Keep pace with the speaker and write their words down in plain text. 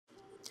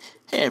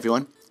Hey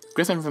everyone,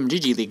 Griffin from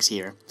GGLeagues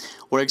here.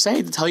 We're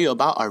excited to tell you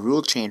about our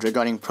rule change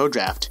regarding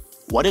Prodraft,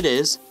 what it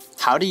is,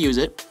 how to use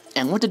it,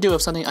 and what to do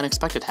if something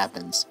unexpected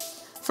happens.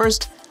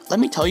 First, let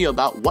me tell you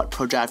about what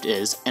Prodraft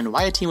is and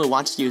why a team would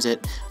want to use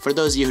it for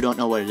those of you who don't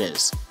know what it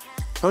is.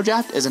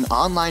 Prodraft is an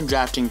online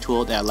drafting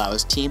tool that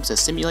allows teams to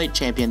simulate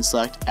champion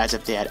select as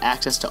if they had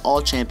access to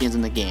all champions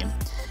in the game.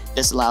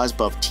 This allows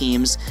both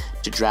teams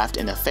to draft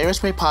in the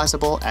fairest way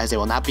possible, as they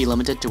will not be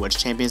limited to which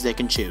champions they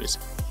can choose.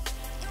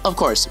 Of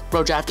course,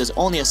 Prodraft is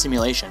only a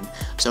simulation,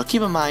 so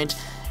keep in mind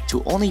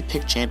to only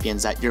pick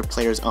champions that your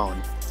players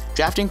own.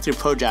 Drafting through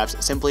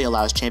Prodraft simply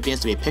allows champions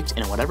to be picked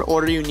in whatever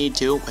order you need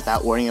to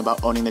without worrying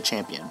about owning the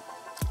champion.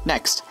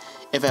 Next,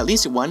 if at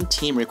least one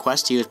team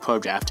requests to use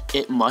Prodraft,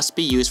 it must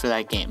be used for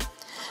that game.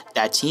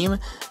 That team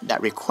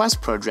that requests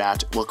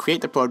Prodraft will create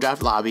the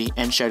Prodraft lobby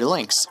and share the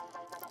links.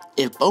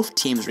 If both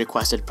teams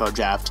requested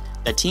Prodraft,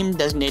 the team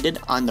designated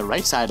on the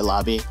right side of the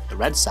lobby, the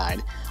red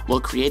side, will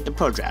create the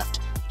Prodraft.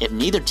 If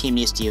neither team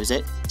needs to use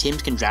it,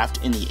 teams can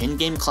draft in the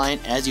in-game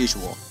client as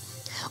usual.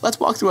 Let's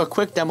walk through a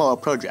quick demo of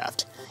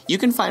Prodraft. You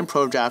can find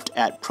Prodraft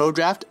at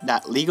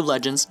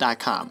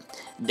prodraft.leagueoflegends.com.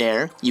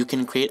 There, you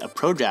can create a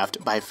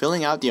Prodraft by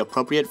filling out the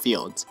appropriate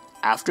fields.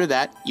 After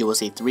that, you will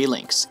see 3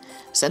 links.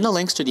 Send the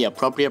links to the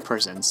appropriate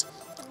persons.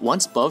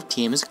 Once both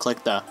teams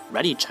click the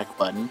Ready check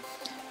button,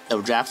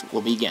 the draft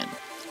will begin.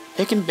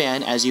 Pick and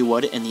ban as you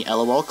would in the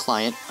LOL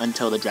client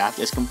until the draft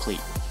is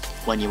complete.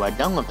 When you are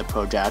done with the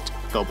Prodraft,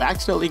 go back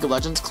to the League of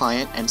Legends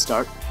client and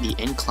start the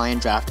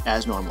in-client draft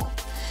as normal.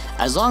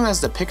 As long as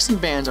the picks and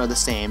bans are the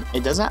same,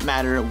 it does not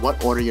matter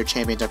what order your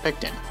champions are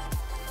picked in.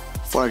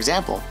 For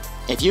example,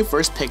 if you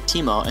first pick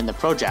Teemo in the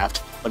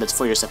Prodraft, but it's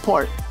for your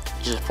support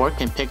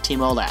can pick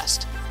Teemo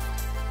last.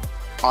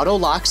 Auto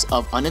locks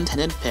of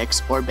unintended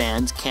picks or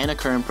bans can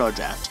occur in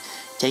Prodraft.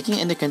 Taking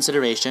into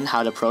consideration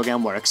how the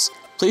program works,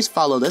 please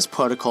follow this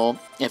protocol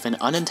if an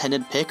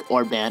unintended pick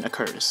or ban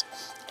occurs.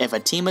 If a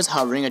team is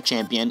hovering a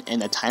champion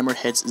and the timer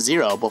hits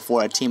 0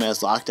 before a team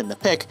has locked in the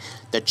pick,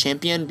 the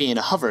champion being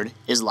hovered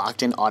is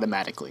locked in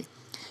automatically.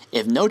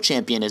 If no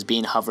champion is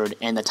being hovered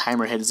and the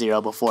timer hits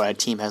 0 before a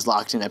team has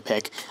locked in a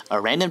pick,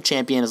 a random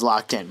champion is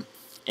locked in.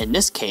 In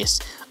this case,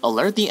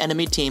 alert the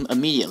enemy team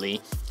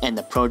immediately, and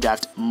the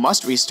Prodraft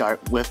must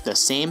restart with the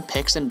same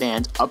picks and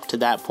bans up to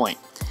that point.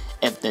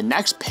 If the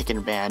next pick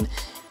and ban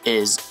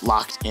is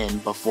locked in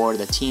before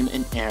the team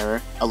in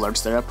error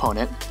alerts their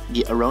opponent,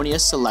 the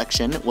erroneous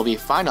selection will be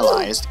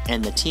finalized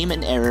and the team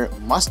in error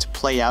must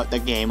play out the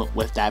game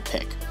with that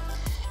pick.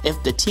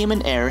 If the team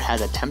in error has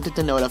attempted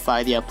to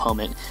notify the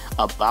opponent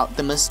about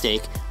the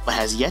mistake but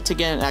has yet to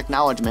get an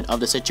acknowledgement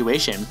of the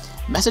situation,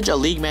 message a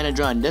league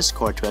manager on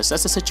Discord to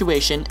assess the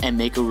situation and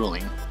make a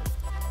ruling.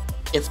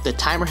 If the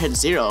timer hits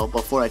 0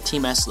 before a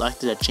team has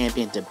selected a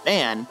champion to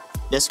ban,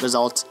 this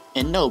results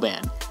in no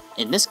ban.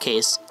 In this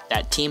case,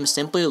 that team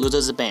simply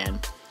loses a ban.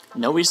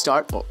 No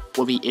restart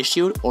will be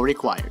issued or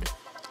required.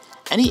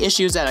 Any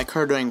issues that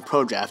occur during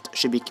Prodraft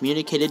should be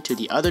communicated to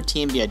the other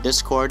team via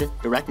Discord,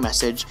 direct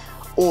message,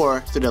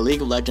 or through the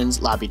League of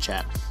Legends lobby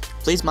chat.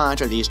 Please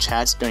monitor these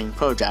chats during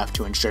Prodraft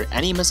to ensure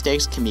any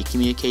mistakes can be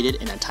communicated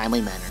in a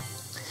timely manner.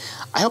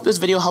 I hope this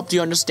video helped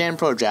you understand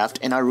Prodraft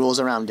and our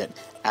rules around it.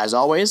 As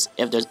always,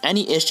 if there's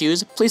any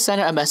issues, please send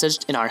a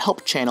message in our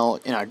help channel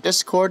in our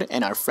Discord,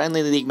 and our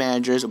friendly league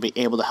managers will be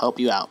able to help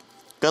you out.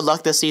 Good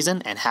luck this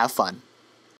season and have fun.